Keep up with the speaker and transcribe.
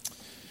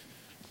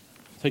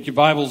Take your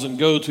Bibles and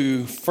go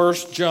to 1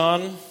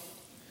 John,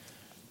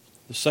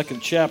 the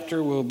second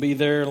chapter. We'll be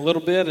there in a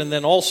little bit. And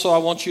then also I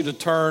want you to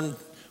turn,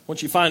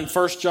 once you find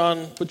 1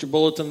 John, put your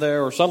bulletin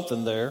there or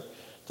something there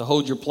to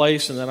hold your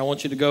place. And then I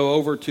want you to go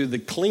over to the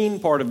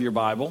clean part of your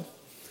Bible.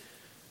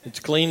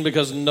 It's clean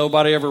because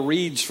nobody ever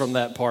reads from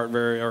that part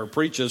or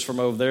preaches from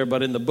over there,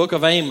 but in the book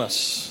of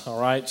Amos. All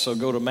right, so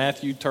go to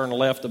Matthew, turn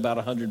left about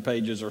 100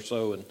 pages or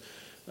so, and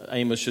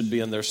Amos should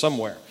be in there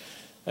somewhere.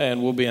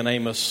 And we'll be in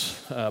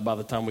Amos by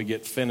the time we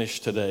get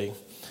finished today.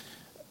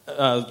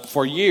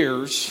 For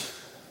years,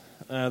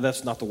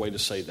 that's not the way to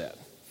say that.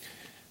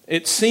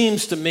 It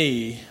seems to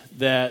me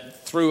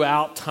that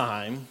throughout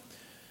time,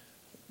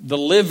 the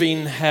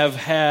living have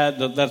had,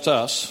 that's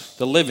us,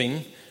 the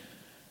living,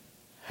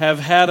 have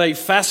had a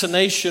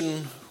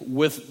fascination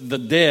with the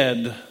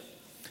dead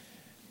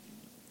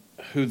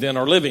who then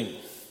are living.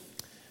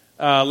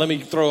 Let me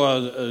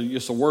throw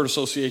just a word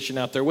association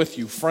out there with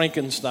you.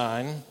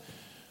 Frankenstein.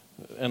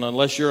 And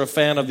unless you're a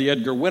fan of the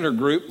Edgar Winter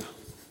Group,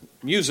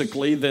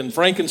 musically, then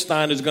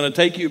Frankenstein is going to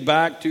take you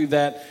back to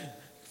that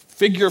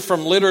figure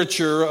from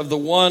literature of the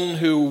one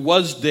who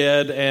was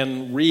dead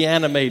and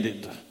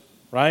reanimated,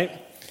 right?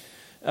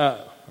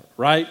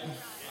 Right?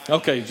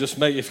 Okay, just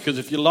make because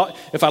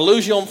if I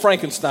lose you on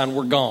Frankenstein,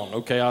 we're gone.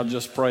 Okay, I'll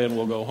just pray and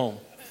we'll go home.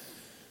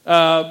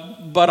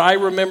 But I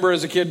remember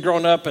as a kid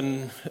growing up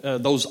and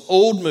those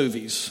old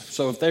movies.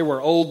 So if they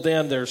were old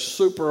then, they're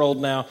super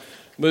old now.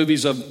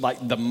 Movies of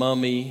like The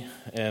Mummy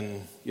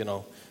and,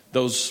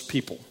 those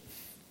people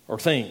or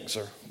things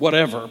or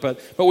whatever.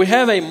 But we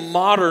have a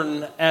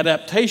modern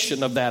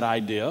adaptation of that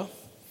idea,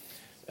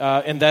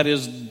 and that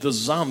is the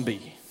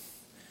zombie.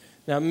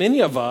 Now,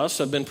 many of us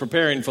have been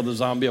preparing for the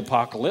zombie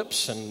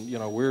apocalypse, and,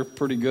 we're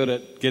pretty good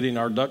at getting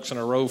our ducks in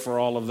a row for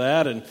all of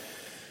that. And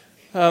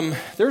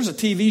there's a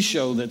TV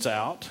show that's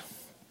out.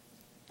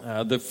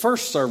 The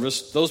first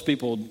service, those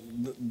people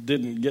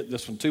didn't get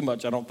this one too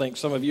much, I don't think.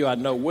 Some of you I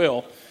know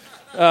will.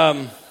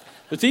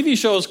 The TV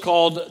show is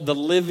called The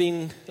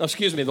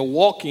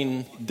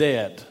Walking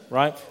Dead,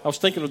 right? I was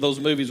thinking of those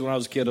movies when I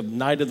was a kid, of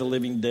Night of the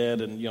Living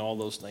Dead and, all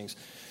those things.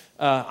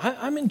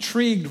 I'm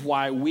intrigued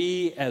why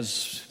we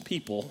as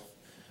people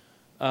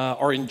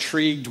are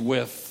intrigued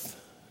with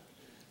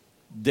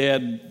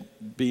dead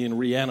being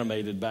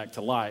reanimated back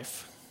to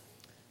life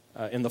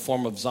in the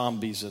form of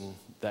zombies and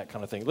that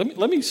kind of thing.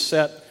 Let me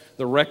set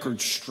the record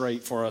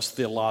straight for us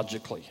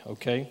theologically,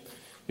 okay?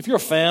 If you're a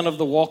fan of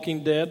The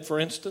Walking Dead, for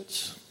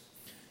instance,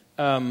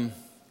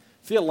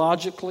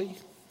 theologically,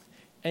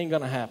 ain't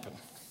going to happen,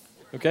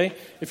 okay?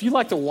 If you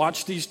like to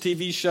watch these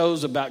TV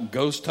shows about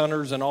ghost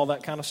hunters and all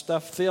that kind of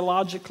stuff,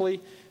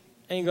 theologically,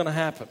 ain't going to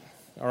happen,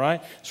 all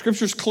right?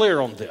 Scripture's clear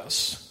on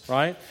this,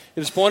 right?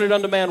 It is appointed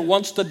unto man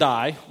once to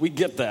die. We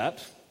get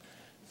that.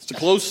 It's a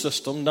closed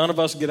system. None of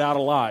us get out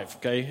alive,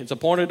 okay? It's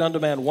appointed unto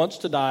man once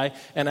to die,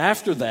 and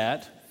after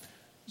that,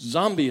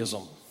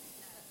 zombieism.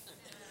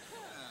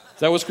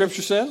 Is that what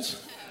Scripture says?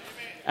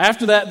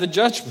 After that, the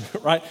judgment,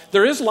 right?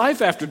 There is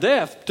life after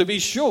death, to be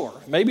sure.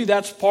 Maybe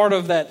that's part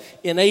of that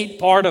innate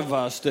part of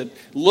us that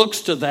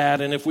looks to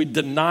that, and if we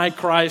deny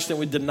Christ and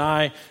we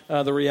deny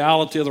the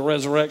reality of the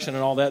resurrection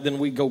and all that, then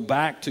we go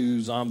back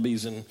to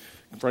zombies and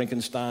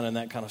Frankenstein and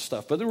that kind of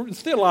stuff. But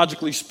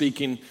theologically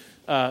speaking,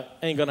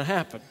 ain't going to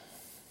happen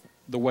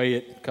the way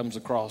it comes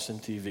across in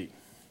TV.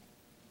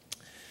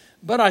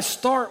 But I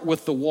start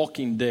with The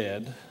Walking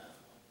Dead.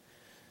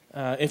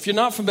 If you're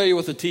not familiar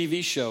with the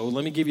TV show,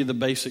 let me give you the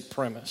basic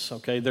premise,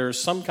 okay?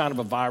 There's some kind of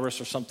a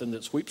virus or something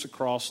that sweeps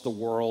across the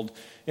world,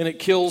 and it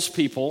kills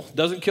people.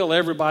 Doesn't kill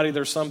everybody.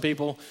 There's some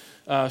people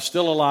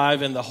still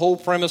alive, and the whole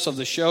premise of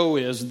the show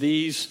is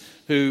these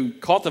who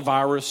caught the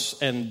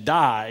virus and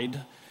died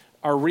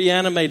are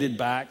reanimated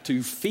back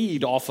to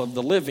feed off of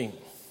the living.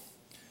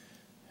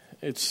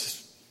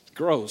 It's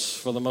gross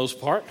for the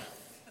most part.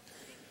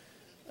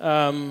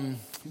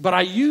 But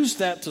I use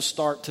that to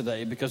start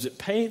today because it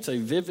paints a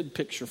vivid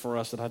picture for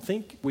us that I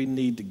think we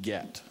need to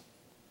get.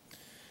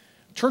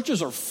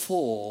 Churches are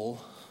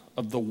full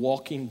of the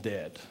walking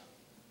dead.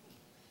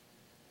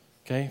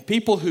 Okay?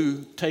 People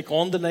who take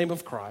on the name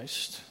of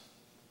Christ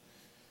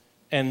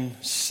and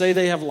say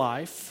they have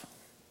life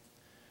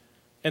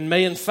and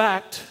may in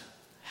fact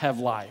have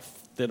life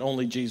that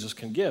only Jesus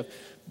can give.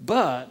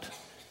 But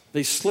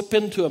they slip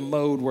into a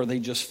mode where they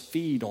just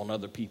feed on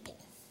other people.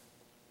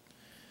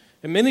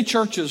 And many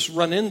churches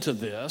run into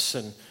this,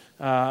 and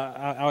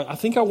I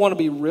think I want to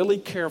be really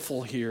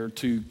careful here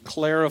to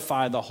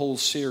clarify the whole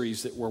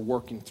series that we're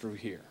working through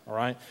here, all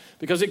right?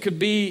 Because it could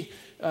be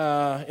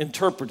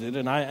interpreted,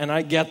 and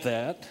I get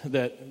that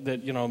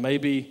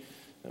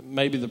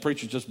maybe the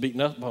preacher's just beating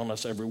up on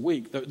us every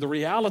week. The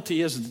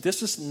reality is that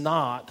this is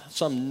not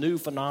some new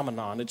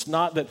phenomenon. It's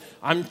not that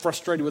I'm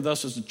frustrated with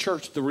us as a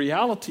church. The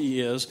reality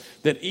is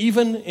that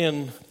even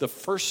in the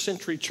first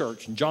century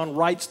church, and John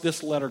writes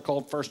this letter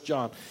called 1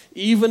 John,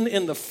 even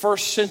in the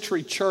first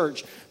century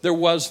church, there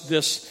was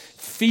this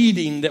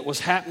feeding that was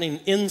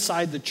happening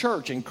inside the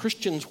church, and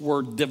Christians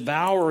were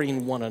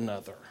devouring one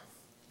another.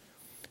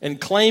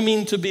 And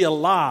claiming to be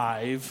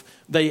alive,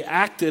 they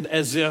acted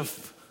as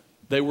if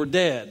They were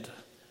dead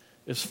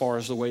as far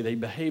as the way they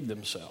behaved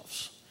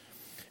themselves.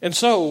 And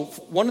so,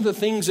 one of the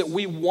things that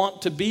we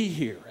want to be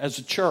here as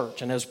a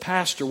church and as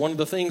pastor, one of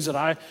the things that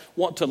I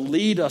want to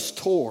lead us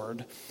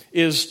toward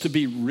is to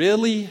be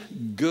really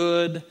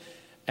good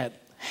at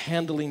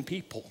handling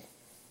people.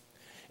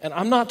 And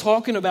I'm not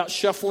talking about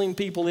shuffling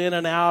people in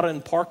and out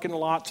and parking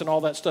lots and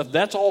all that stuff.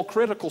 That's all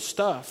critical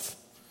stuff.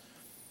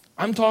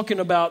 I'm talking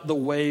about the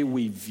way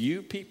we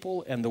view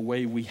people and the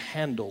way we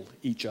handle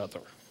each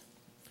other.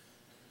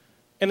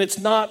 And it's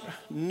not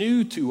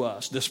new to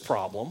us, this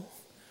problem.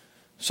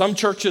 Some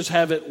churches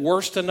have it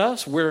worse than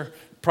us. We're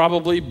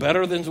probably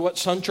better than what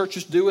some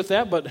churches do with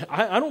that, but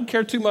I don't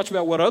care too much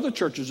about what other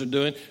churches are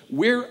doing.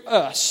 We're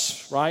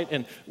us, right?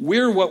 And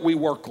we're what we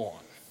work on.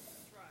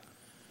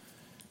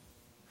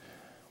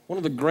 One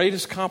of the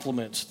greatest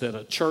compliments that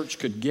a church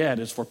could get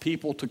is for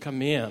people to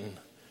come in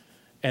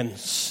and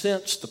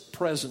sense the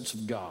presence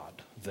of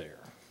God there.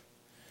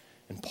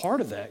 And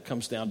part of that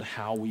comes down to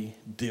how we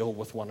deal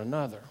with one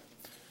another.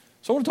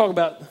 So I want to talk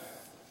about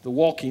The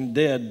Walking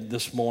Dead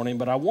this morning,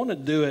 but I want to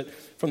do it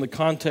from the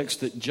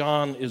context that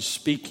John is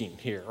speaking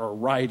here, or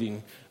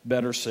writing,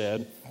 better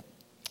said.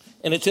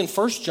 And it's in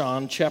 1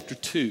 John chapter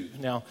 2.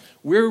 Now,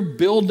 we're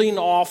building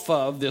off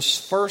of this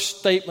first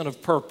statement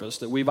of purpose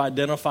that we've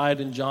identified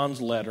in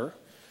John's letter.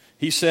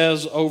 He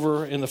says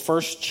over in the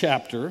first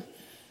chapter,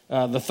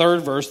 the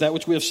third verse, that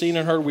which we have seen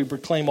and heard we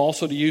proclaim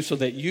also to you, so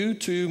that you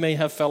too may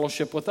have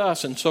fellowship with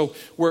us. And so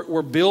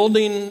we're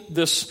building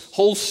this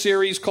whole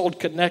series called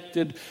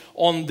Connected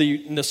on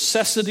the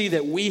necessity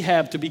that we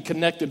have to be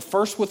connected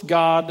first with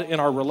God in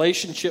our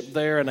relationship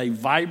there, and a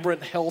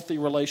vibrant, healthy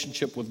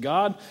relationship with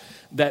God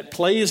that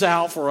plays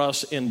out for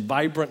us in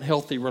vibrant,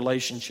 healthy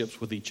relationships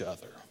with each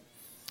other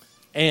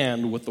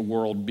and with the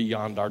world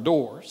beyond our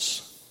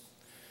doors.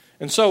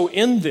 And so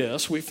in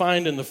this, we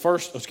find in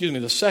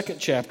the second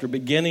chapter,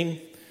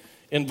 beginning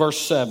in verse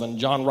 7,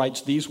 John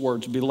writes these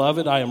words,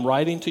 "Beloved, I am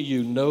writing to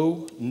you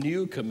no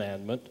new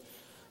commandment,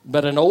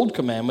 but an old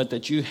commandment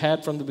that you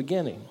had from the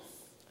beginning.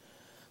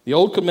 The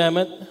old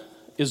commandment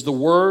is the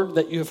word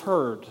that you have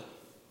heard.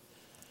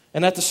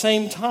 And at the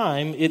same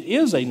time, it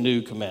is a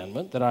new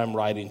commandment that I am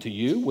writing to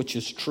you, which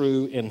is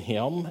true in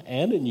him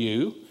and in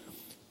you,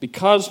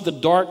 because the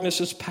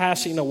darkness is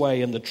passing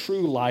away and the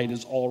true light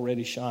is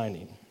already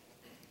shining."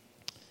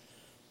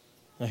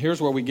 Now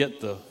here's where we get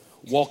the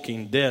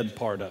Walking Dead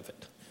part of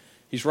it.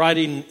 He's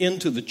writing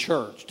into the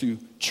church, to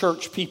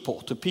church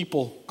people, to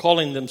people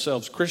calling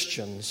themselves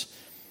Christians,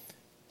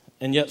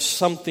 and yet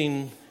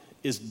something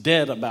is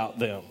dead about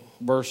them.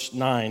 Verse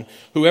 9,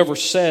 "Whoever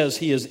says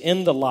he is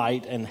in the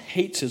light and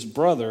hates his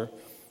brother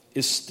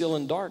is still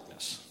in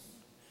darkness.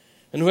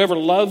 And whoever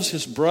loves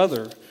his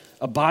brother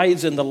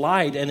abides in the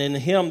light, and in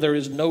him there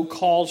is no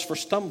cause for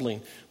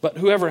stumbling. But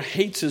whoever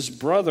hates his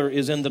brother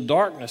is in the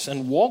darkness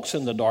and walks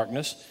in the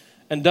darkness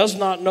and does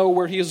not know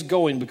where he is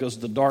going, because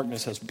the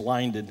darkness has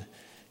blinded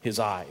his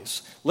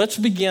eyes." Let's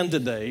begin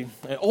today.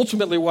 And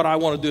ultimately what I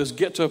want to do is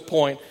get to a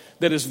point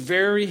that is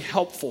very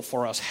helpful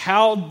for us.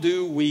 How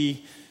do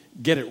we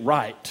get it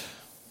right?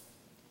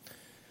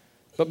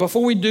 But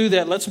before we do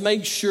that, let's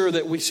make sure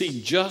that we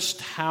see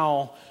just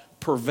how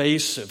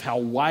pervasive, how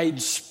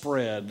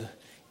widespread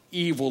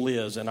evil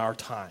is in our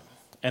time,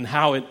 and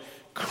how it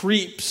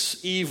creeps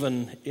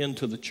even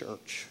into the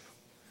church.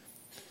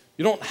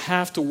 You don't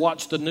have to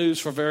watch the news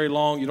for very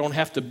long. You don't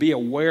have to be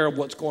aware of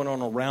what's going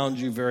on around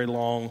you very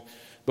long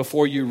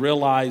before you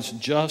realize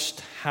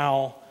just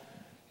how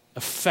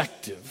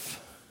effective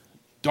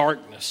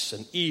darkness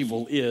and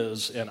evil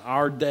is in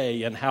our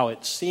day, and how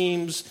it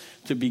seems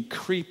to be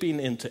creeping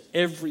into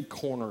every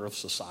corner of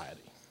society.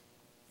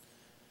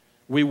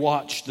 We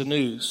watch the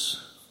news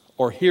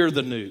or hear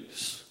the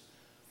news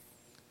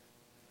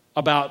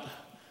about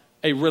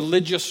a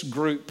religious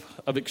group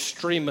of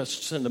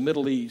extremists in the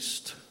Middle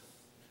East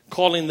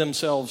calling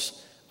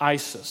themselves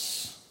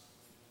ISIS.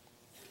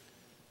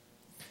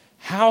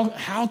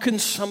 How can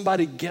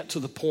somebody get to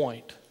the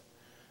point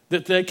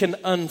that they can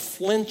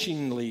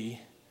unflinchingly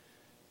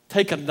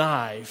take a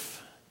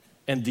knife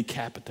and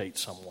decapitate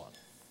someone?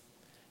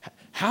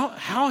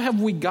 How have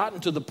we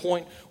gotten to the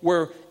point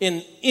where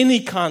in any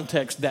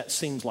context that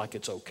seems like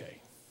it's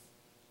okay?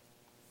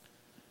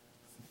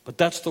 But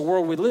that's the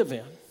world we live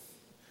in.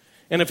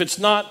 And if it's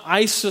not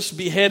ISIS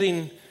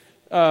beheading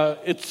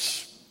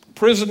its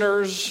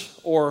prisoners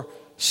or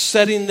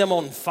setting them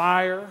on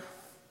fire,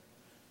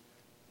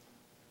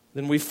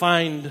 then we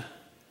find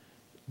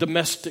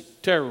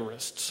domestic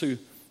terrorists who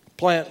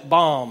plant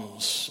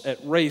bombs at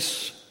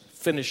race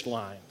finish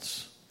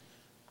lines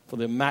for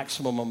the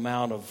maximum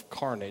amount of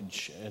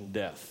carnage and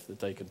death that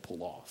they can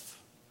pull off.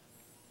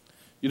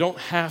 You don't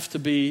have to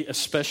be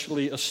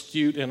especially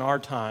astute in our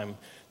time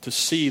to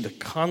see the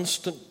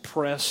constant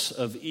press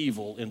of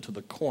evil into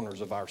the corners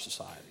of our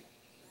society.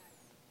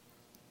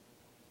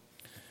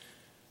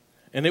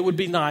 And it would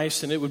be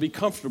nice and it would be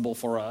comfortable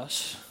for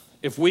us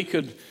if we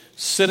could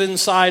sit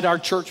inside our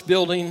church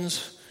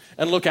buildings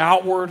and look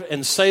outward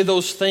and say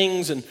those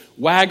things and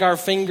wag our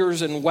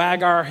fingers and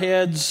wag our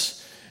heads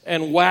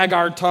and wag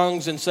our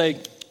tongues and say,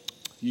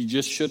 you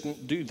just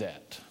shouldn't do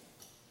that.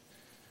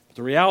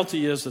 The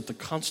reality is that the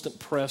constant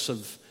press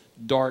of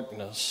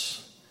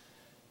darkness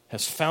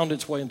has found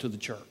its way into the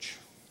church.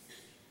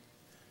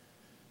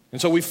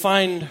 And so we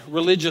find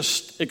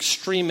religious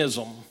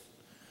extremism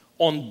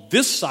on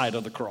this side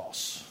of the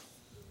cross.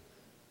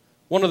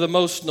 One of the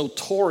most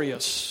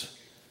notorious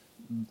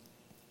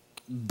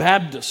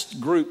Baptist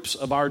groups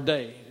of our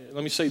day.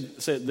 Let me say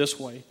it this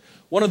way.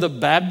 One of the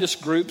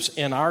Baptist groups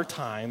in our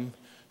time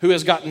who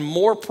has gotten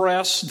more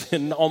press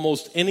than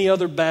almost any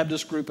other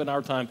Baptist group in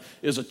our time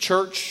is a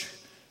church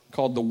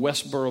called the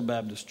Westboro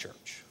Baptist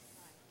Church.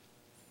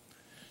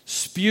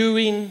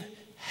 Spewing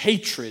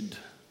hatred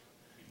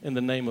in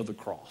the name of the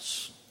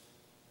cross.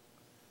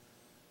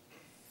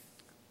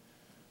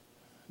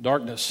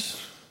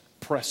 Darkness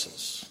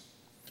presses.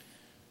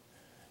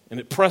 And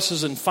it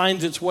presses and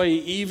finds its way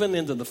even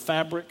into the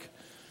fabric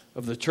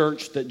of the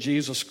church that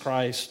Jesus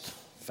Christ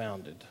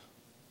founded.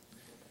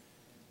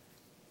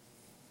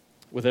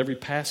 With every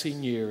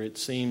passing year, it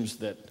seems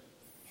that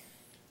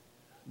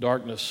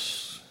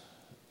darkness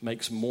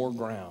makes more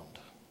ground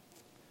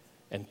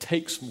and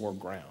takes more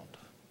ground.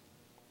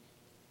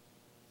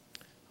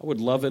 I would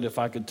love it if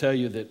I could tell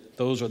you that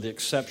those are the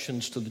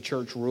exceptions to the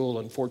church rule.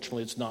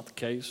 Unfortunately, it's not the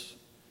case.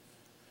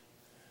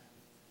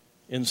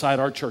 Inside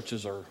our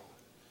churches are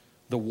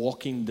the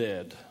walking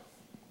dead.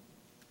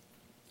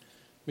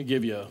 Let me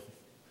give you a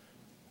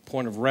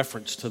point of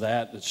reference to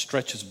that that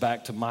stretches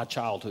back to my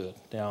childhood.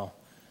 Now,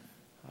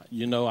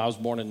 you know I was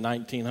born in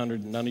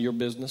 1900, none of your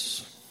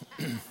business.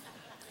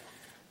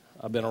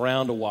 I've been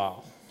around a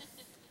while.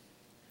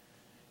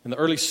 In the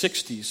early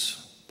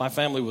 60s, my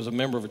family was a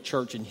member of a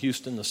church in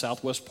Houston, the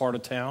southwest part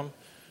of town,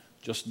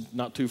 just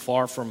not too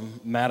far from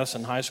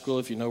Madison High School,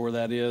 if you know where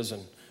that is.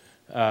 And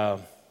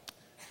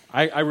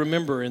I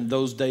remember in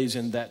those days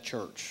in that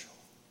church,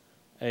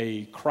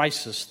 a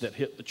crisis that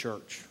hit the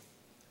church,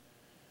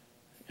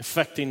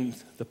 affecting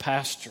the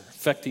pastor,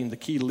 affecting the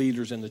key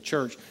leaders in the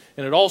church.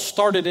 And it all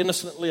started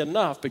innocently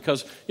enough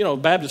because,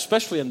 Baptists,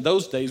 especially in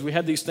those days, we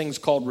had these things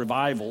called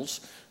revivals,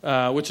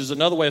 which is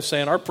another way of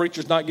saying our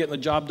preacher's not getting the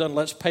job done.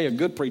 Let's pay a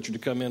good preacher to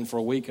come in for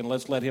a week and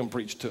let's let him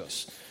preach to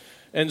us.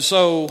 And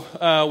so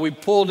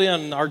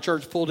our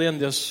church pulled in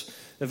this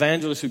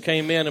evangelist who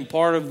came in, and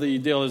part of the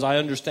deal is I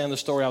understand the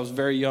story. I was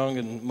very young,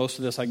 and most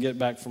of this I get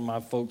back from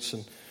my folks.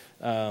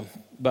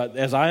 But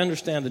as I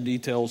understand the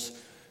details,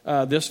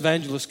 this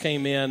evangelist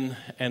came in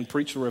and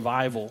preached a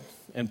revival.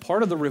 And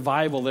part of the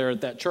revival there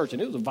at that church,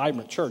 and it was a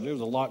vibrant church, there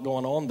was a lot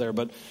going on there,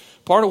 but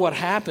part of what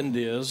happened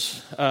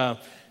is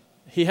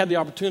he had the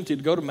opportunity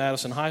to go to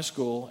Madison High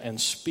School and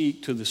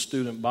speak to the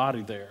student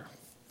body there.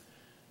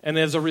 And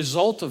as a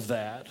result of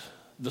that,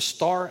 the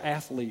star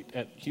athlete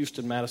at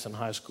Houston Madison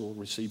High School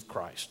received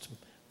Christ,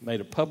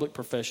 made a public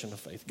profession of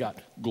faith, got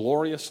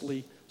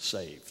gloriously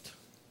saved.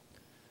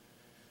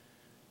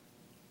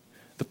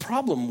 The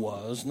problem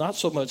was not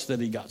so much that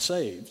he got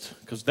saved,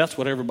 because that's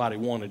what everybody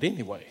wanted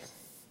anyway.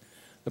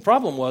 The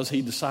problem was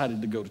he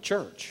decided to go to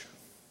church.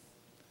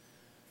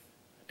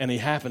 And he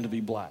happened to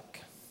be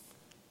black.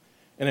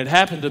 And it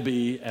happened to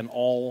be an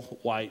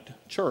all-white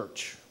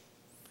church.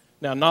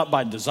 Now, not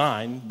by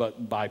design,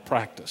 but by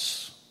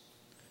practice.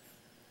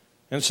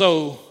 And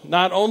so,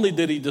 not only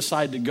did he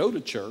decide to go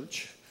to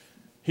church,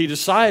 he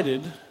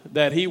decided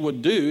that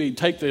he'd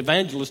take the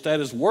evangelist at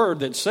his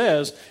word that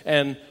says,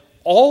 and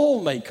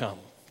all may come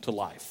to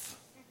life.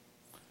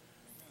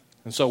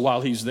 And so while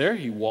he's there,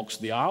 he walks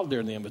the aisle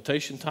during the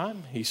invitation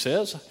time. He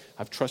says,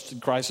 I've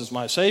trusted Christ as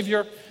my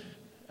Savior,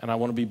 and I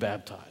want to be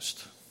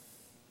baptized.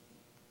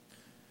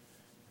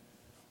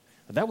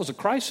 And that was a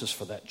crisis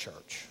for that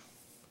church.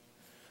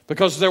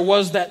 Because there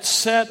was that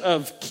set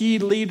of key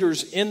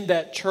leaders in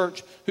that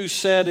church who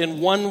said in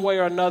one way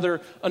or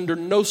another, under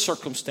no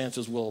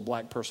circumstances will a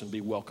black person be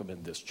welcome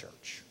in this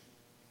church.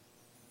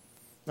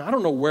 Now, I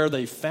don't know where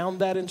they found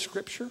that in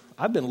Scripture.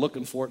 I've been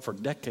looking for it for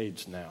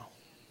decades now.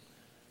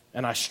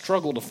 And I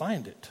struggle to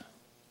find it.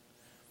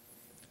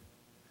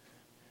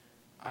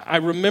 I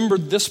remember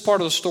this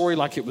part of the story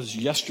like it was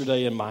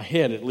yesterday in my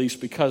head, at least,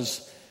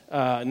 because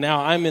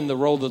now I'm in the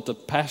role that the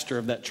pastor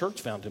of that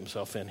church found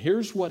himself in.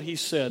 Here's what he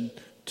said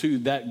to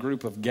that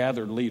group of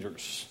gathered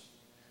leaders.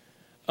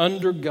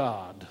 Under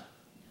God,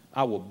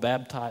 I will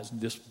baptize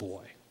this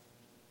boy,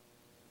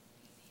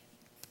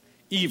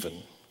 even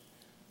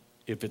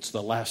if it's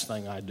the last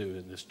thing I do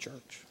in this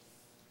church.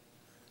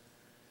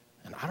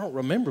 And I don't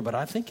remember, but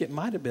I think it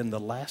might have been the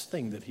last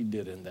thing that he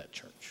did in that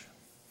church.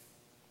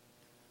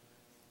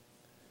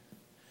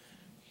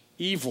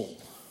 Evil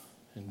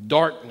and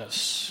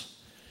darkness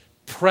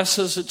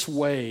presses its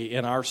way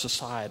in our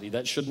society.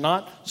 That should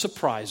not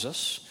surprise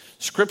us.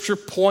 Scripture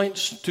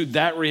points to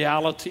that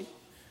reality.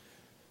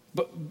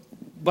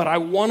 But I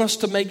want us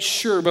to make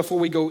sure before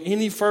we go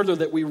any further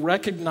that we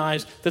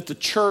recognize that the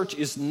church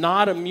is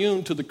not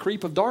immune to the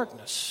creep of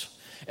darkness.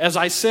 As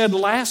I said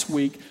last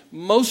week,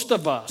 most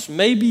of us,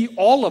 maybe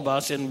all of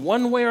us in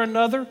one way or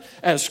another,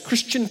 as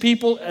Christian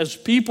people, as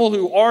people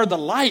who are the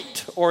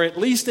light, or at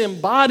least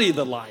embody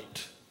the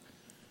light,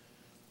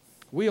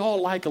 we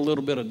all like a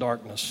little bit of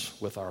darkness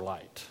with our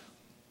light.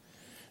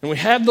 And we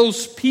have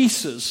those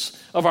pieces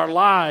of our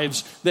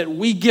lives that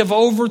we give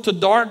over to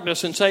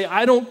darkness and say,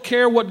 I don't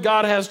care what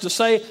God has to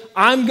say.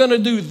 I'm going to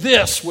do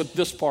this with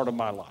this part of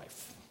my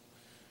life.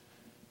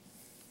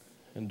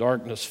 And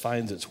darkness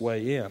finds its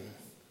way in.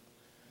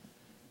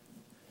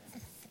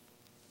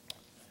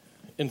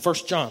 In 1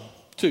 John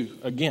 2,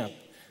 again,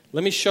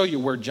 let me show you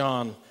where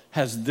John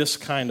has this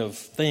kind of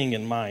thing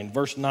in mind.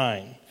 Verse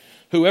 9,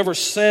 whoever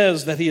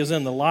says that he is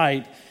in the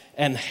light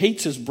and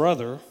hates his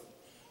brother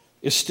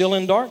is still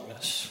in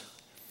darkness.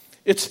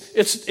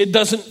 It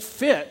doesn't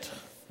fit,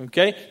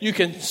 okay? You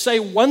can say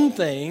one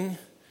thing,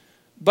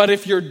 but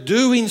if you're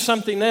doing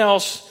something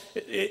else,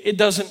 it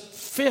doesn't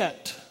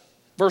fit.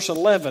 Verse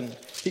 11,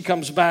 he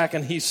comes back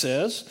and he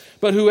says,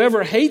 but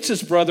whoever hates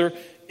his brother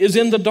is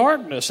in the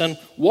darkness and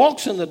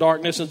walks in the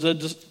darkness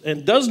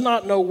and does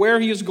not know where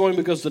he is going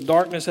because the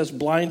darkness has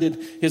blinded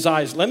his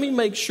eyes. Let me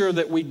make sure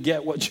that we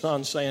get what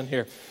John's saying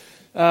here.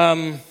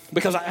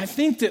 Because I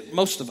think that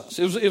most of us,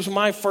 it was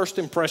my first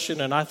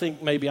impression, and I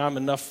think maybe I'm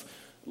enough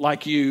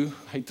like you,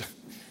 hate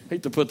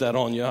to put that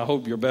on you, I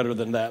hope you're better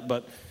than that,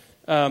 but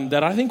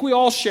that I think we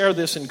all share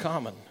this in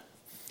common.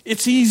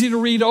 It's easy to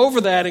read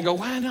over that and go,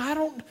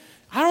 well,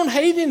 I don't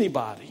hate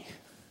anybody.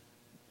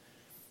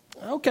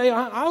 Okay,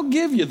 I'll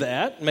give you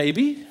that,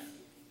 maybe.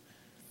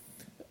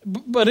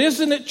 But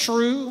isn't it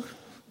true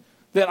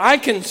that I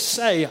can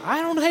say,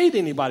 I don't hate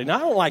anybody. Now, I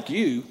don't like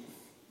you,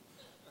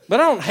 but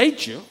I don't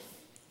hate you.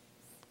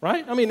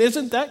 Right? I mean,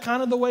 isn't that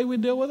kind of the way we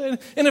deal with it?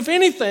 And if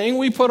anything,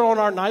 we put on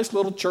our nice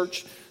little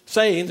church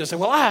sayings and say,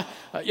 well,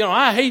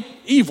 I hate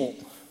evil.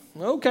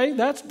 Okay,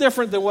 that's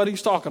different than what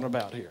he's talking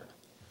about here.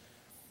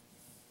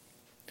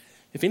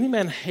 If any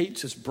man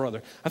hates his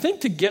brother, I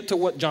think to get to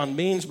what John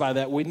means by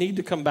that, we need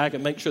to come back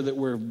and make sure that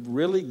we're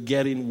really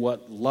getting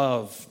what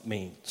love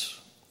means.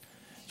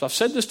 So I've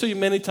said this to you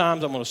many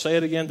times. I'm going to say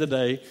it again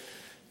today.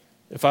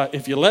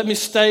 If you let me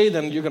stay,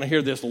 then you're going to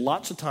hear this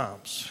lots of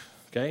times.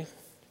 Okay?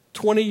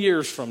 20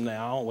 years from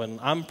now, when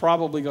I'm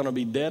probably going to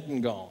be dead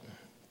and gone,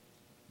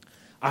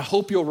 I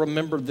hope you'll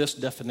remember this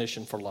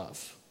definition for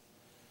love.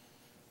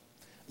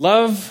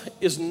 Love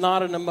is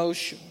not an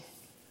emotion.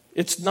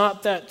 It's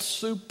not that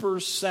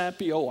super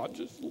sappy, I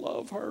just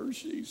love her.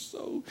 She's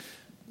so...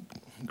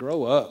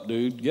 Grow up,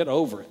 dude. Get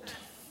over it.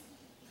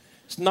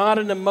 It's not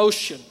an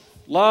emotion.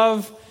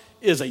 Love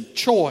is a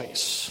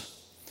choice.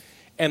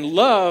 And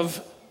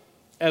love,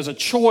 as a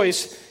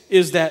choice,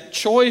 is that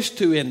choice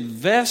to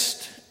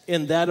invest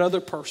in that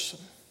other person.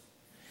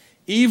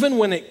 Even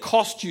when it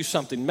costs you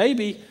something.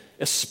 Maybe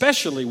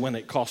especially when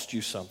it costs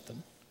you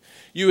something.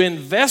 You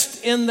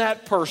invest in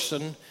that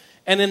person,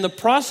 and in the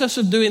process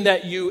of doing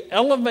that, you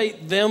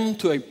elevate them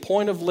to a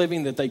point of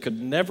living that they could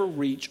never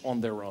reach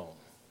on their own.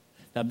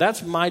 Now,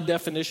 that's my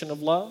definition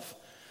of love.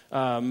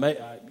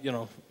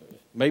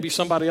 Maybe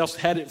somebody else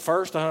had it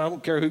first. I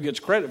don't care who gets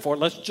credit for it.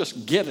 Let's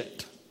just get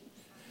it.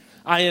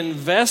 I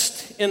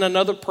invest in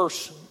another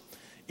person,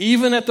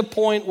 even at the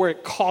point where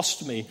it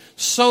costs me,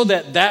 so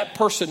that that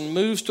person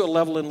moves to a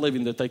level in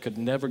living that they could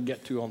never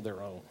get to on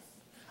their own.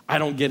 I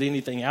don't get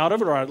anything out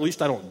of it, or at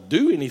least I don't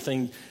do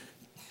anything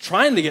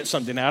trying to get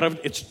something out of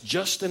it. It's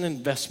just an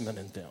investment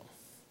in them.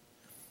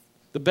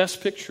 The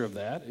best picture of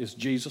that is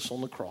Jesus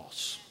on the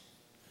cross.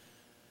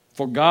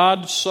 For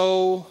God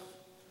so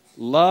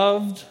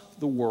loved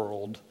the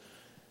world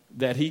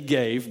that he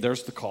gave,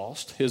 there's the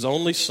cost, his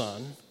only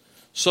son,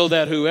 so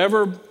that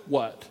whoever,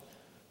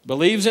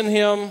 believes in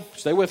him,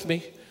 stay with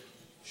me,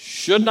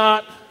 should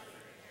not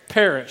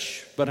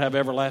perish, but have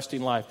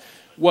everlasting life.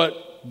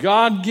 What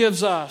God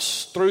gives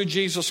us through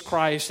Jesus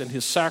Christ and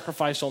his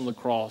sacrifice on the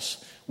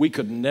cross, we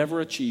could never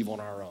achieve on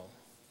our own.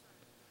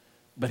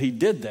 But he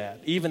did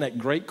that, even at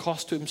great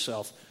cost to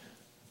himself,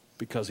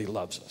 because he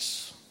loves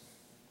us.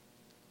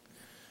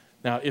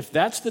 Now, if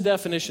that's the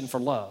definition for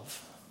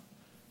love,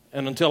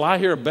 and until I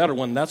hear a better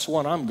one, that's the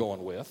one I'm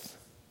going with.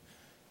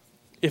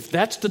 If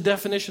that's the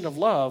definition of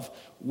love,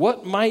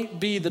 what might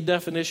be the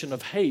definition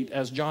of hate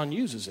as John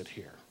uses it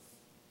here?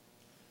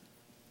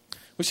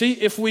 We see,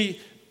 if we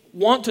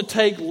want to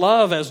take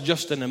love as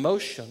just an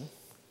emotion,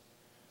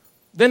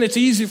 then it's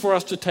easy for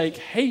us to take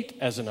hate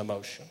as an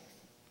emotion.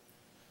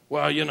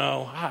 Well,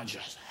 I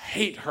just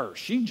hate her.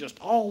 She just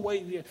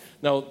always...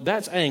 No,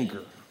 that's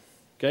anger.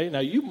 Okay, now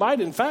you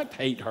might in fact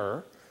hate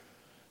her,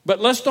 but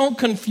let's don't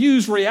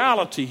confuse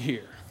reality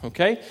here.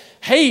 Okay,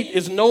 hate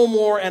is no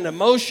more an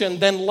emotion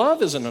than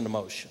love is an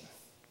emotion.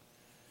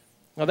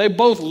 Now they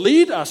both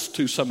lead us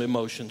to some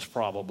emotions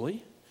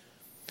probably,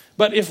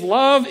 but if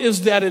love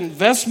is that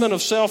investment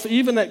of self,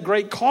 even at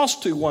great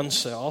cost to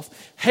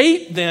oneself,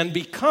 hate then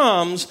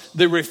becomes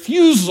the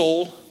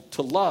refusal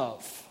to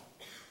love.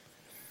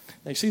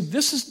 Now you see,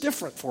 this is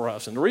different for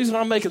us, and the reason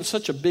I'm making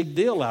such a big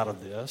deal out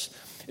of this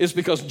is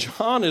because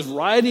John is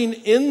writing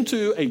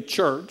into a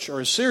church or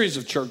a series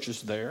of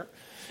churches there,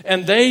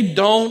 and they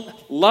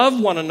don't love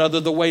one another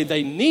the way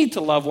they need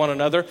to love one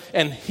another,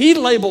 and he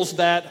labels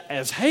that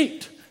as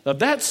hate. Now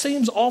that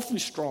seems awfully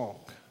strong.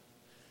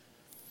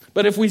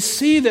 But if we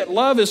see that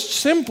love is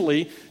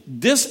simply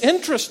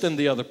disinterest in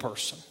the other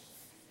person,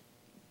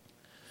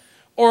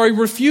 or a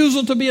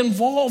refusal to be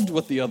involved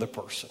with the other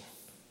person.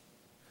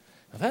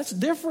 Now, that's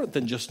different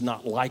than just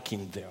not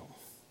liking them.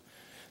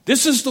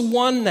 This is the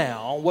one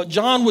now, what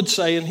John would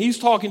say, and he's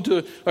talking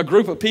to a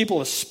group of people,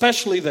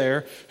 especially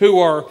there, who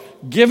are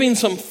giving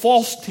some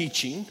false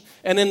teaching.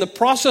 And in the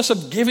process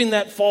of giving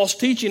that false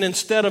teaching,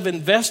 instead of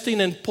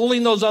investing and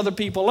pulling those other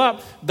people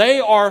up, they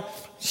are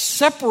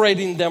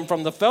separating them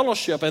from the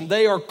fellowship, and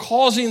they are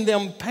causing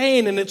them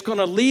pain, and it's going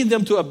to lead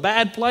them to a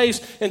bad place.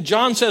 And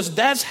John says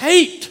that's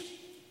hate.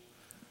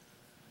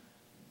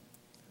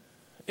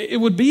 It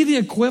would be the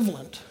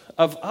equivalent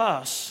of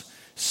us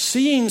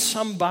seeing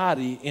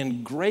somebody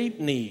in great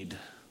need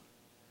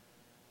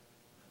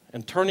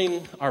and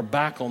turning our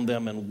back on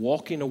them and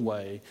walking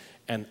away.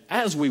 And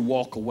as we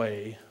walk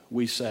away,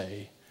 we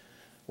say,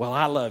 well,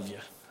 I love you.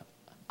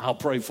 I'll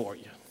pray for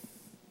you.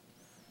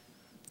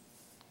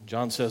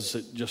 John says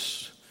it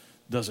just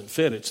doesn't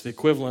fit. It's the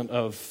equivalent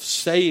of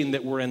saying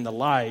that we're in the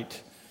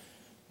light,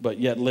 but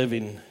yet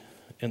living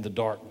in the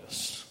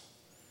darkness.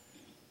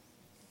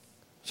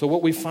 So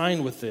what we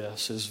find with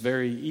this is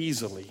very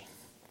easily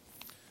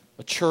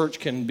a church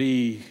can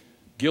be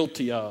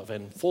guilty of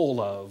and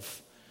full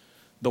of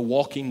the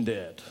walking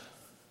dead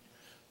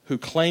who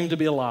claim to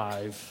be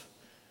alive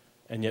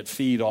and yet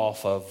feed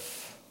off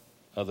of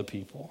other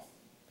people.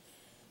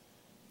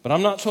 But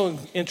I'm not so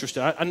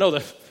interested. I know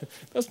that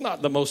that's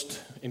not the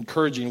most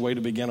encouraging way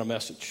to begin a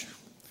message.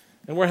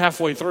 And we're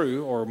halfway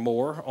through or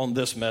more on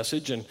this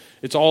message, and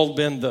it's all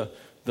been the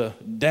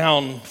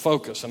down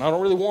focus. And I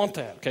don't really want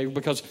that, okay?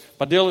 Because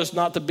my deal is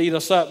not to beat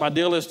us up. My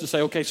deal is to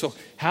say, okay, so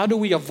how do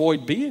we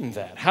avoid being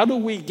that? How do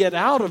we get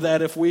out of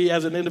that if we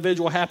as an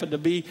individual happen to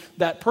be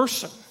that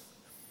person?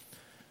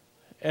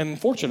 And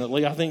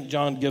fortunately, I think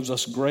John gives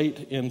us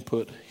great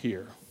input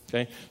here.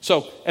 Okay?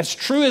 So as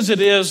true as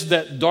it is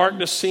that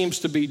darkness seems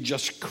to be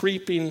just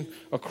creeping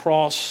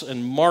across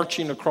and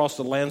marching across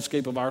the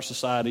landscape of our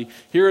society,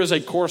 here is a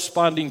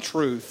corresponding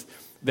truth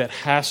that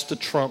has to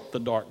trump the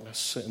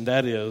darkness, and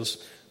that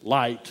is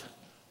light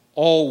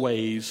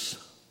always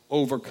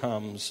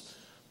overcomes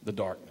the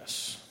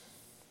darkness.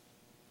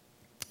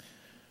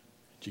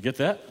 Did you get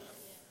that?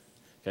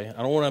 Okay,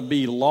 I don't want to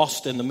be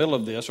lost in the middle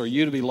of this, or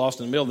you to be lost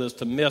in the middle of this,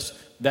 to miss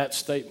that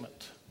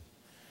statement.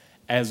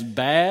 As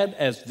bad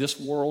as this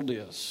world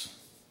is,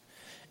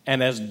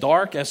 and as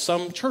dark as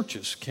some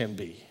churches can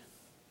be,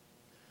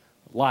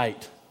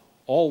 light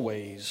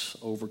always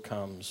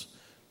overcomes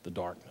the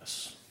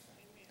darkness.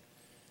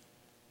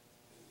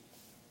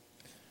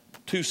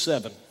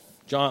 2:7,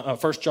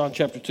 1 John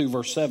chapter 2,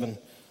 verse 7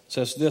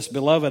 says this,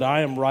 Beloved, I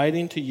am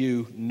writing to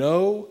you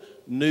no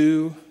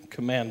new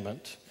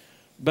commandment,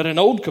 but an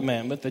old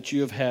commandment that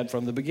you have had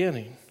from the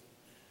beginning.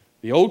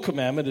 The old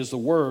commandment is the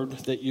word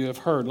that you have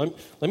heard. Let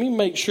me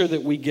make sure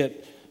that we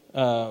get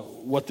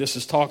what this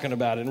is talking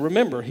about. And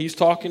remember, he's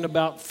talking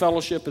about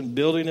fellowship and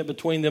building it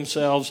between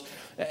themselves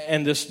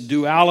and this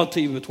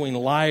duality between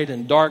light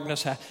and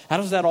darkness. How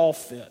does that all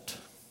fit?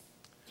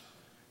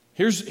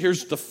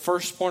 Here's the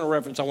first point of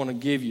reference I want to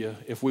give you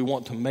if we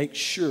want to make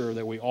sure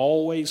that we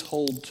always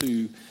hold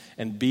to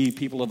and be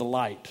people of the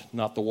light,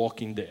 not the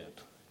walking dead.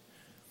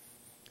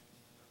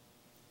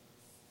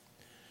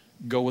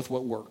 Go with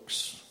what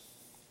works.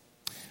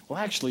 Well,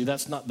 actually,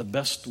 that's not the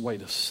best way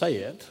to say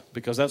it,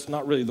 because that's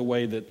not really the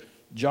way that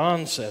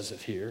John says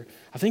it here.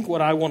 I think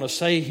what I want to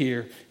say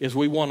here is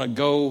we want to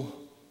go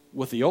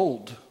with the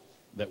old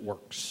that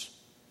works.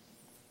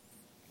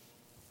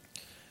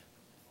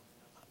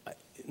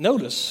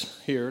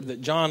 Notice here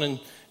that John in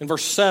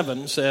verse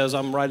 7 says,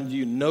 I'm writing to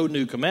you no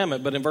new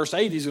commandment, but in verse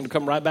 8 he's going to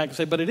come right back and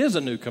say, but it is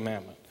a new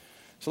commandment.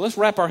 So let's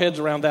wrap our heads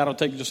around that. I'll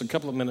take just a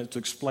couple of minutes to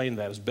explain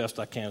that as best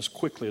I can, as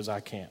quickly as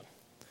I can.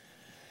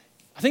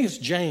 I think it's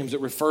James that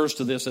refers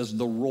to this as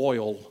the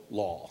royal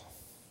law.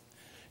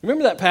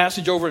 Remember that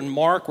passage over in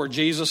Mark where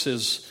Jesus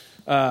is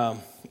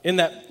in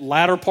that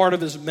latter part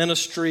of his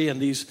ministry, and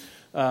these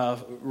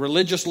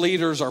religious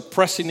leaders are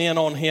pressing in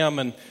on him,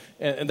 and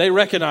they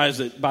recognize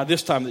that by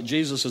this time that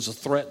Jesus is a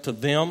threat to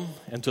them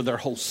and to their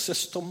whole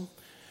system.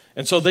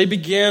 And so they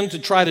begin to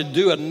try to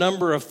do a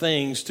number of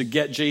things to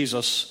get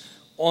Jesus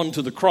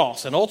onto the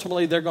cross. And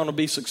ultimately they're going to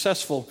be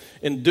successful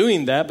in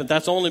doing that, but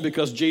that's only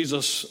because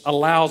Jesus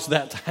allows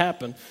that to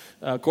happen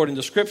according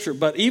to Scripture.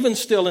 But even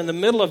still, in the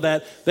middle of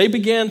that, they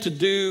began to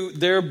do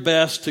their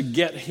best to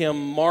get him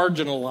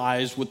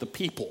marginalized with the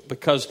people,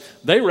 because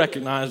they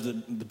recognize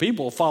that the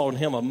people following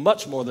him are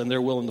much more than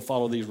they're willing to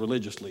follow these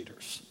religious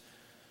leaders.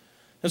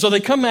 And so they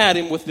come at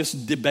him with this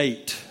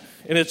debate.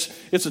 And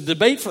it's a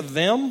debate for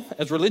them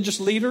as religious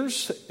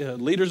leaders,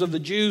 leaders of the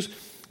Jews,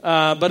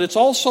 but it's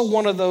also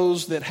one of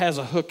those that has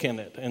a hook in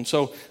it. And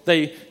so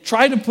they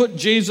try to put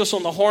Jesus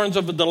on the horns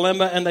of a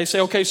dilemma, and they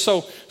say, okay,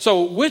 so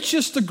which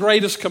is the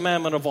greatest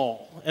commandment of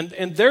all?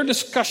 And their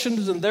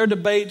discussions and their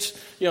debates,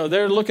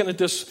 they're looking at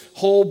this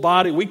whole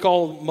body. We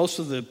call most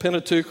of the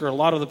Pentateuch, or a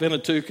lot of the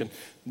Pentateuch, and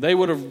they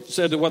would have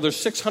said that, well, there's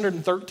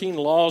 613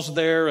 laws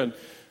there, and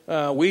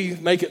we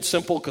make it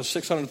simple because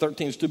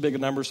 613 is too big a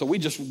number, so we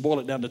just boil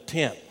it down to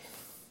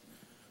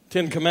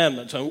 10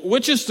 commandments.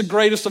 Which is the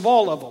greatest of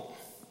all of them?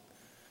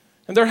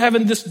 And they're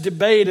having this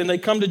debate, and they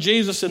come to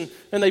Jesus and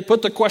they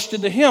put the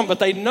question to him. But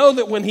they know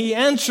that when he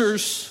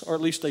answers, or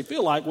at least they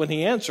feel like when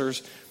he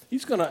answers,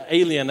 he's going to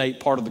alienate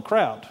part of the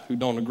crowd who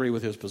don't agree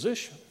with his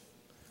position.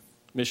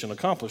 Mission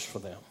accomplished for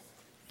them.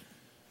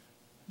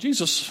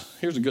 Jesus,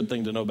 here's a good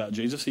thing to know about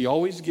Jesus. He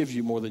always gives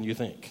you more than you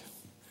think.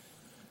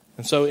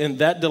 And so in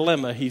that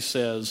dilemma, he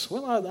says,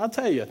 well, I'll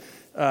tell you,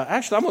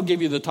 actually, I'm going to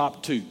give you the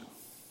top two.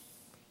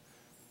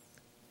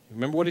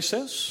 Remember what he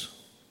says?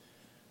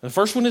 The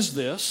first one is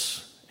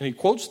this. And he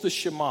quotes the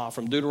Shema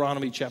from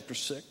Deuteronomy chapter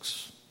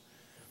 6.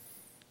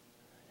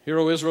 Hear,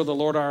 O Israel, the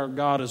Lord our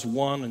God is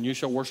one, and you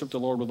shall worship the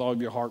Lord with all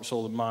of your heart,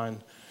 soul, and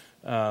mind.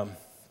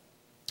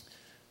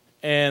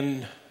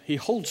 And he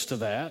holds to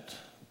that,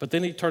 but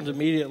then he turns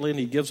immediately and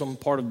he gives them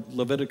part of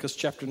Leviticus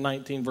chapter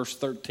 19, verse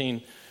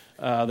 13,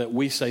 that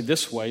we say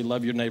this way,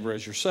 love your neighbor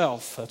as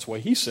yourself. That's the way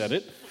he said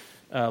it.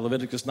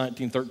 Leviticus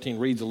 19:13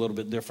 reads a little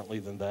bit differently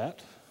than that.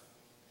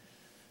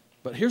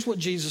 But here's what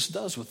Jesus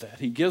does with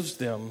that. He gives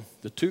them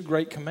the two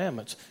great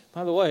commandments.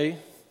 By the way,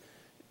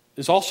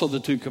 it's also the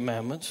two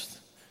commandments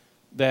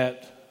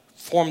that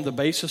form the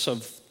basis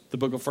of the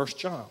book of 1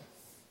 John.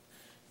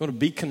 You want to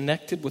be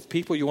connected with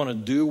people, you want to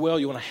do well,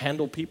 you want to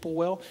handle people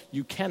well,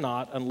 you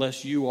cannot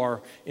unless you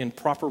are in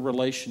proper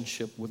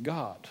relationship with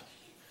God.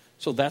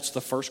 So that's the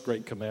first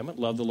great commandment,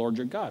 love the Lord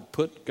your God.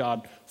 Put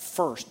God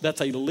first.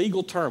 That's a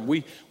legal term.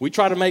 We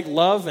try to make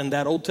love in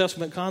that Old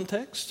Testament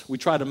context. We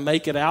try to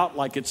make it out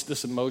like it's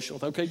this emotional.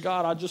 Okay,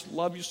 God, I just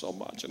love you so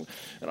much, and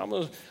I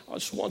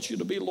just want you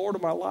to be Lord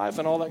of my life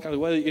and all that kind of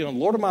way. You know,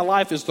 Lord of my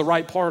life is the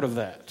right part of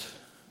that.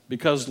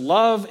 Because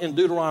love in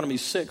Deuteronomy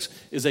 6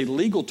 is a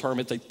legal term.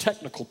 It's a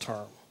technical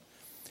term.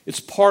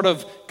 It's part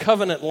of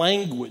covenant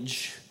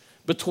language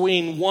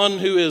between one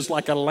who is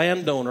like a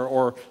landowner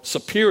or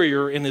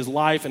superior in his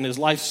life and his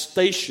life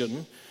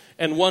station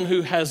and one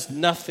who has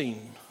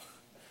nothing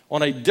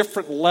on a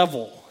different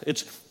level.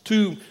 It's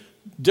two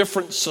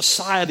different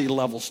society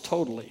levels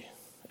totally.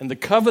 And the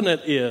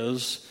covenant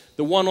is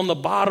the one on the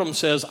bottom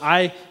says,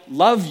 I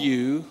love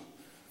you,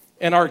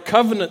 and our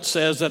covenant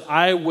says that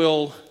I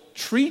will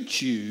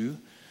treat you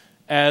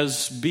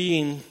as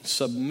being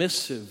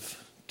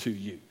submissive to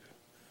you.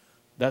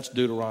 That's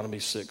Deuteronomy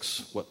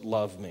 6, what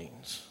love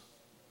means.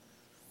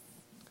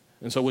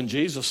 And so when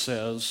Jesus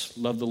says,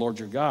 love the Lord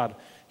your God,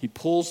 he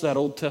pulls that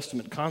Old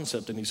Testament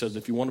concept and he says,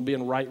 if you want to be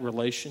in right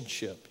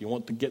relationship, you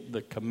want to get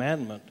the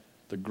commandment,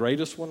 the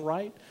greatest one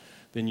right,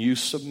 then you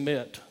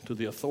submit to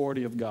the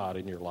authority of God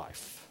in your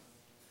life.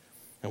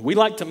 And we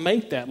like to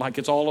make that like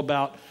it's all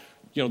about,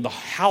 you know, the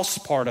house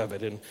part of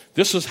it. And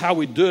this is how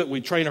we do it.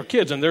 We train our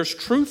kids, and there's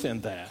truth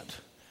in that.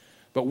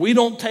 But we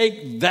don't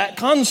take that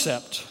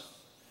concept.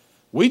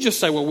 We just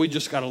say, well, we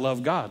just got to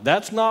love God.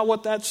 That's not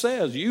what that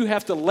says. You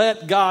have to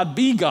let God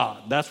be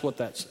God. That's what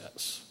that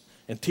says.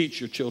 And teach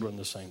your children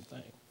the same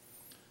thing.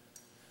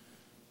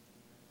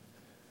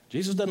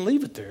 Jesus doesn't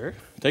leave it there.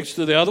 Takes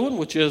to the other one,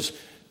 which is,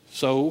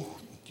 so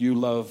you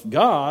love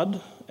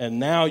God, and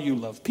now you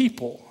love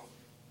people.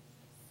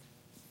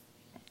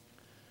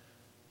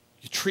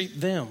 You treat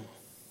them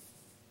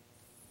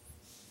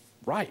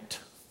right.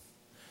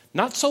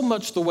 Not so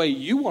much the way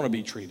you want to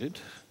be treated,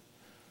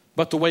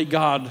 but the way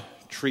God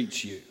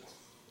treats you.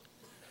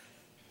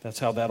 That's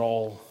how that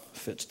all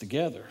fits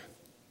together.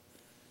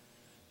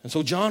 And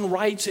so John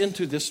writes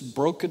into this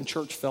broken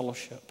church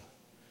fellowship,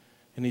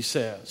 and he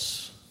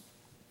says,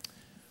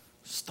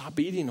 stop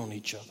eating on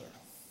each other.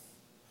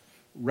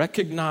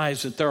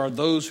 Recognize that there are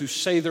those who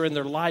say they're in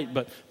their light,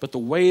 but the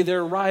way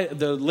they're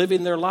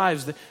living their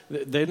lives,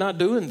 they're not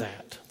doing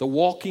that. The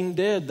walking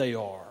dead they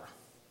are,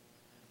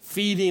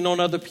 feeding on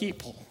other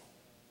people.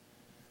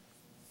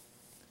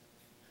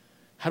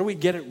 How do we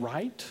get it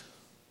right?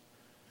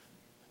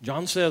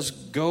 John says,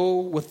 go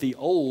with the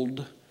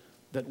old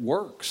that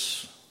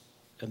works,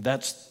 and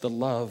that's the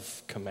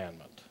love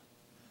commandment.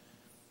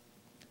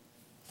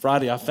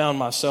 Friday, I found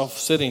myself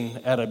sitting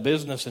at a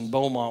business in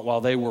Beaumont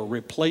while they were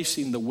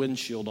replacing the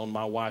windshield on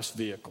my wife's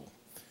vehicle.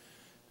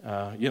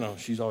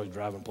 She's always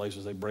driving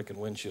places, they breaking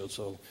windshields.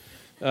 So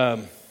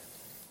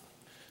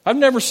I've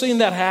never seen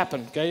that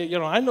happen. Okay,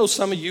 I know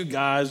some of you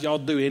guys, y'all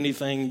do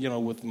anything,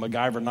 with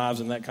MacGyver knives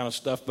and that kind of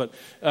stuff. But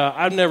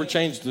I've never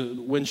changed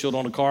the windshield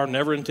on a car,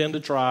 never intend to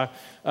try.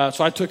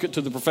 So I took it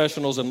to the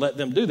professionals and let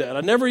them do that.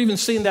 I've never even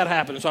seen that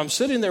happen. So I'm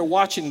sitting there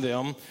watching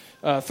them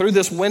through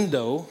this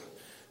window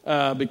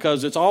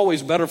because it's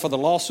always better for the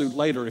lawsuit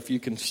later if you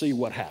can see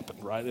what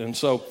happened, right? And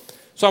so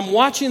I'm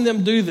watching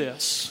them do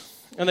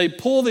this, and they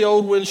pull the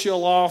old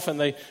windshield off, and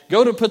they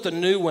go to put the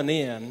new one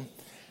in.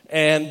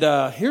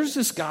 And here's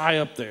this guy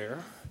up there,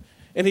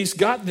 and he's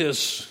got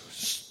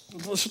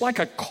it's like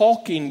a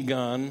caulking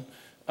gun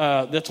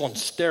that's on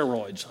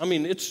steroids. I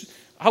mean,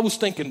 I was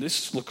thinking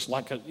this looks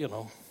like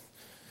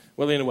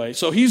Well, anyway,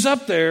 so he's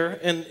up there,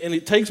 and he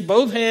takes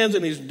both hands,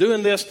 and he's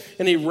doing this,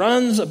 and he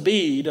runs a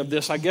bead of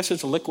this. I guess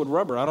it's a liquid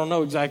rubber. I don't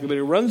know exactly, but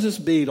he runs this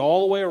bead all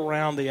the way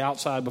around the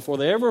outside. Before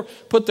they ever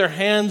put their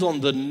hands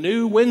on the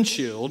new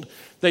windshield,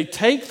 they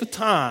take the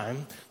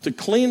time to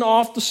clean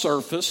off the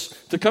surface,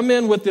 to come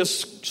in with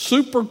this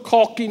super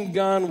caulking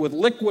gun with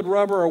liquid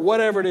rubber or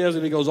whatever it is,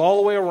 and he goes all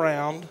the way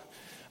around.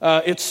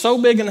 It's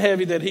so big and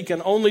heavy that he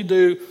can only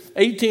do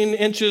 18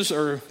 inches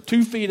or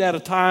 2 feet at a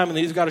time, and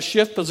he's got to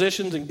shift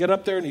positions and get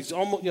up there, and he's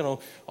almost,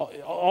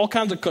 all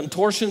kinds of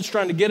contortions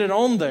trying to get it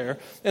on there.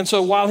 And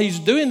so while he's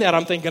doing that,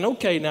 I'm thinking,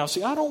 okay, now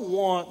see, I don't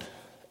want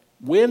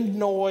wind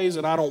noise,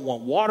 and I don't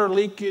want water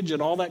leakage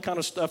and all that kind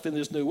of stuff in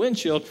this new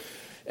windshield.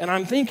 And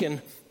I'm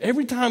thinking,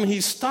 every time he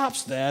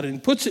stops that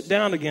and puts it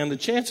down again, the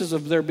chances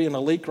of there being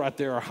a leak right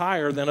there are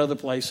higher than other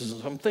places.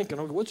 I'm thinking,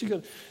 okay, what's he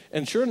going to...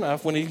 And sure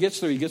enough, when he gets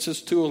there, he gets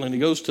his tool and he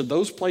goes to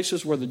those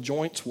places where the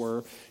joints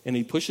were, and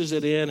he pushes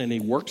it in and he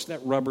works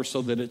that rubber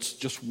so that it's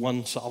just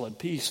one solid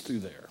piece through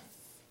there.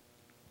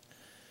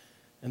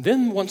 And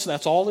then once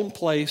that's all in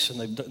place and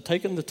they've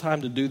taken the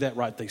time to do that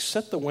right, they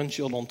set the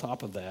windshield on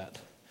top of that,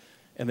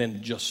 and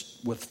then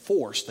just with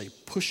force, they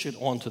push it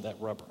onto that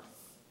rubber.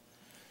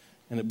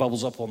 And it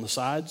bubbles up on the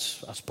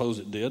sides. I suppose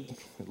it did.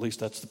 At least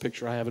that's the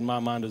picture I have in my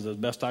mind as the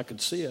best I could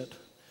see it.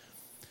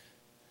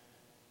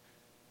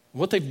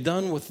 What they've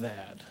done with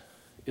that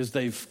is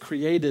they've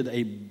created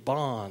a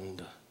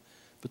bond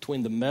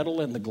between the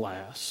metal and the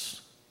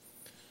glass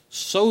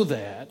so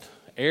that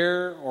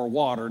air or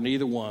water,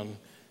 neither one,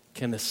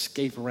 can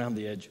escape around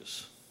the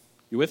edges.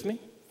 You with me?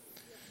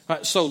 All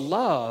right, so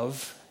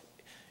love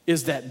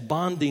is that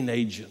bonding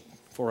agent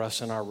for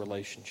us in our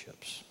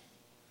relationships.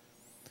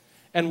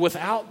 And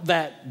without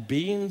that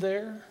being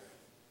there,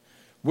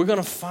 we're going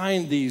to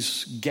find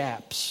these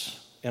gaps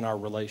in our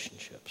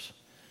relationships.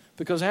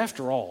 Because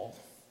after all,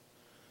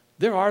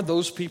 there are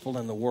those people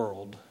in the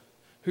world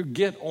who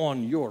get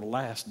on your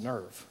last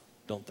nerve,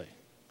 don't they?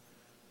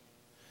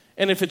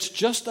 And if it's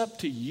just up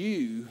to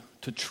you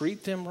to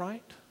treat them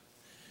right,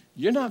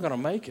 you're not going to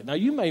make it. Now,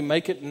 you may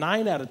make it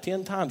 9 out of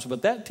 10 times,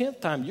 but that 10th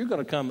time, you're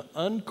going to come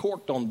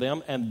uncorked on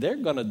them, and they're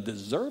going to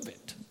deserve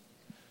it.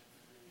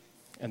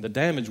 And the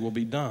damage will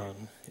be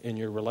done in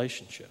your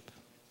relationship.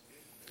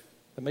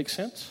 That makes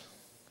sense?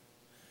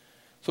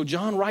 So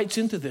John writes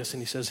into this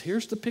and he says,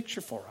 here's the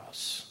picture for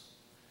us.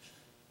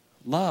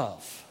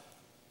 Love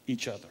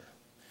each other.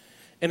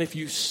 And if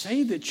you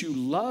say that you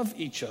love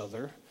each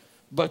other,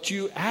 but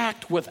you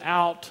act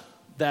without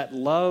that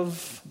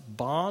love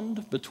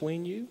bond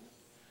between you,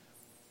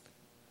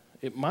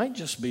 it might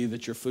just be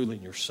that you're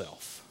fooling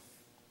yourself.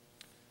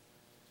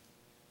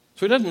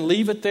 So he doesn't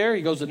leave it there.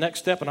 He goes to the next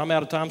step, and I'm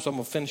out of time, so I'm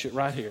going to finish it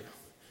right here.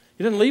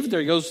 He doesn't leave it there.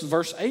 He goes to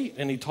verse 8,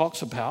 and he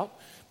talks about,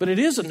 but it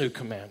is a new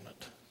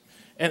commandment.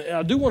 And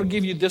I do want to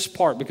give you this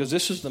part, because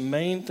this is the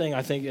main thing,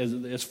 I think,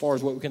 as far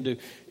as what we can do.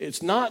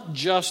 It's not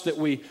just that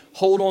we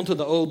hold on to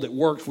the old that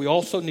works. We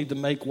also need to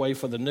make way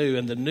for the new.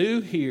 And the new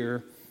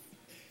here,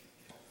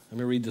 let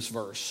me read this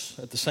verse.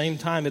 At the same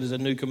time, it is a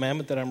new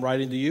commandment that I'm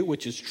writing to you,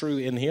 which is true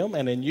in him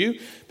and in you,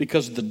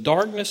 because the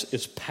darkness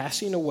is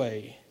passing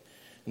away,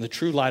 and the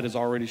true light is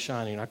already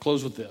shining. I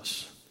close with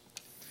this.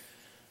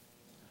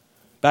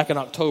 Back in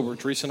October,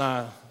 Teresa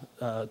and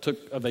I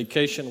took a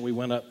vacation. We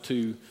went up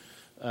to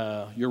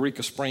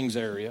Eureka Springs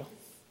area.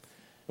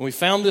 And we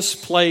found this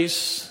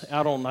place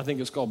out on, I think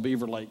it's called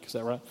Beaver Lake. Is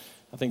that right?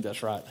 I think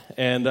that's right.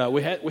 And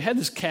we had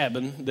this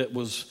cabin that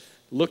was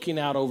looking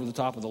out over the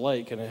top of the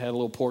lake, and it had a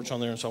little porch on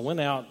there. And so I went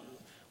out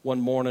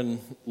one morning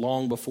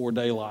long before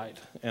daylight,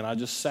 and I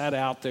just sat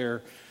out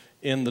there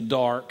in the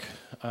dark,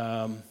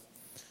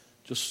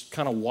 just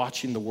kind of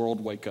watching the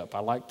world wake up. I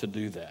like to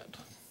do that.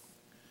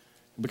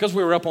 Because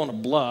we were up on a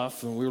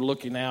bluff and we were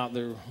looking out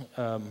there,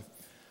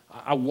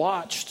 I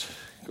watched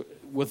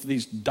with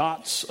these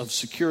dots of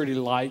security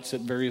lights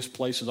at various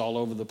places all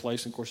over the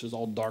place. And of course, it's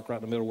all dark right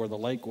in the middle where the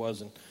lake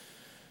was. And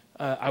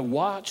I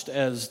watched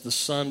as the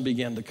sun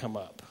began to come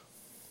up.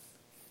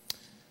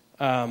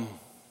 And,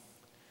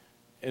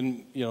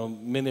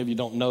 many of you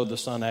don't know the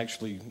sun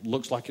actually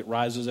looks like it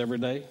rises every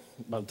day.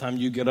 By the time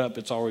you get up,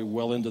 it's already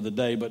well into the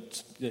day.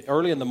 But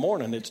early in the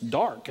morning, it's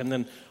dark.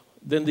 And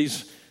then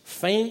these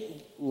faint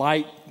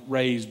light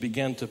rays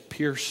begin to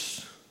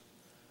pierce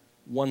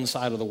one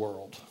side of the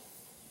world.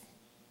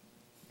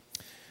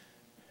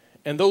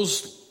 And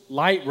those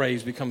light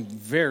rays become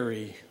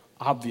very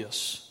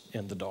obvious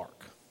in the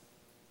dark.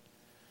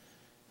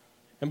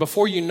 And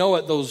before you know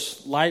it,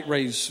 those light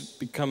rays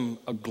become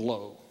a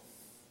glow.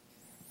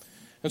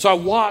 And so I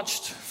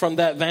watched from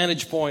that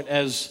vantage point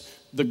as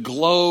the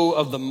glow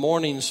of the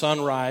morning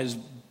sunrise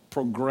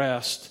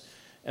progressed.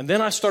 And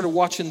then I started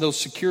watching those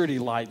security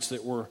lights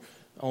that were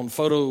on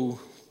photo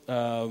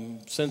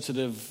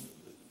sensitive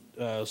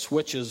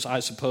switches, I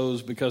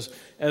suppose, because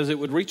as it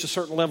would reach a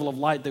certain level of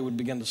light, they would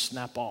begin to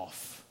snap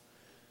off.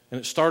 And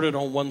it started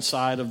on one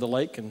side of the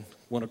lake and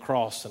went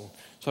across. And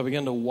so I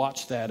began to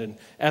watch that. And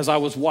as I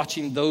was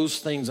watching those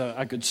things,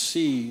 I could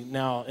see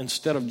now,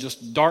 instead of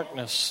just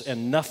darkness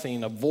and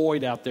nothing, a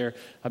void out there,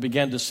 I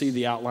began to see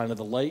the outline of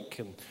the lake.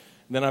 And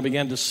Then I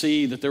began to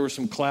see that there were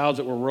some clouds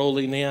that were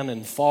rolling in,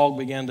 and fog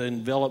began to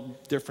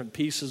envelop different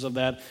pieces of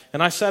that.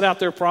 And I sat out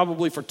there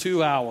probably for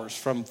 2 hours,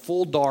 from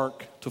full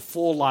dark to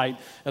full light,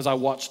 as I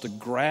watched the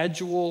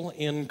gradual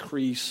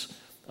increase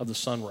of the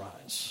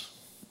sunrise.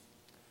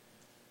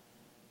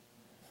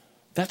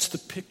 That's the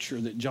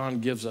picture that John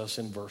gives us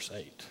in verse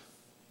 8.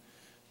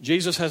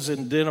 Jesus has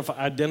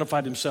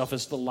identified himself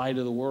as the light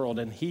of the world,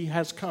 and he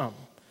has come.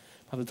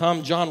 By the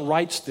time John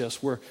writes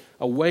this, we're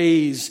a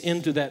ways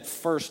into that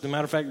first, as a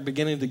matter of fact,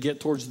 beginning to get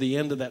towards the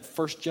end of that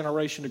first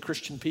generation of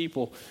Christian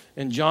people.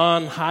 And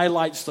John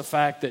highlights the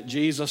fact that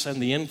Jesus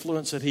and the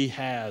influence that he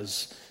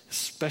has,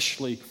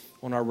 especially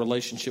on our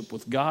relationship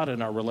with God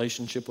and our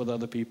relationship with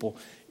other people,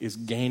 is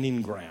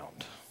gaining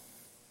ground.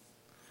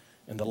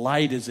 And the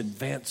light is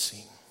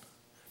advancing.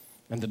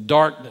 And the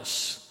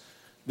darkness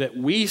that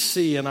we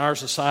see in our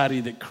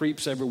society that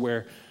creeps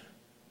everywhere,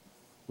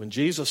 when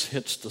Jesus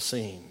hits the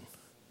scene,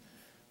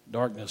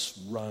 darkness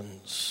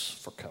runs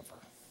for cover.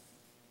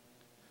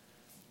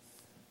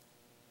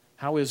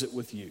 How is it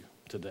with you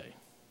today?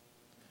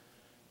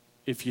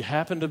 If you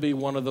happen to be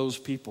one of those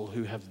people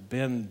who have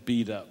been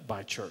beat up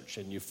by church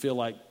and you feel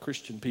like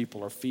Christian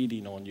people are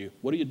feeding on you,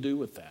 what do you do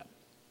with that?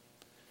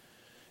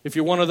 If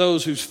you're one of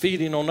those who's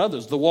feeding on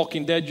others, the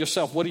walking dead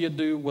yourself, what do you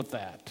do with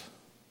that?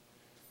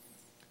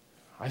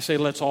 I say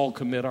let's all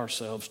commit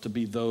ourselves to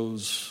be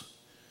those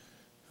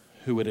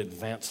who would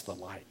advance the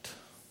light.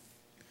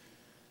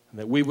 And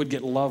that we would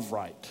get love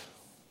right.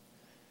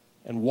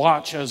 And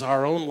watch as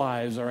our own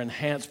lives are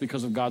enhanced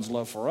because of God's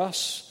love for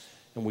us.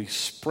 And we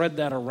spread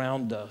that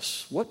around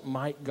us. What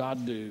might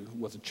God do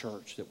with a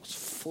church that was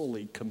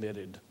fully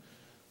committed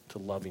to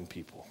loving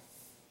people?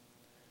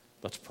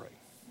 Let's pray.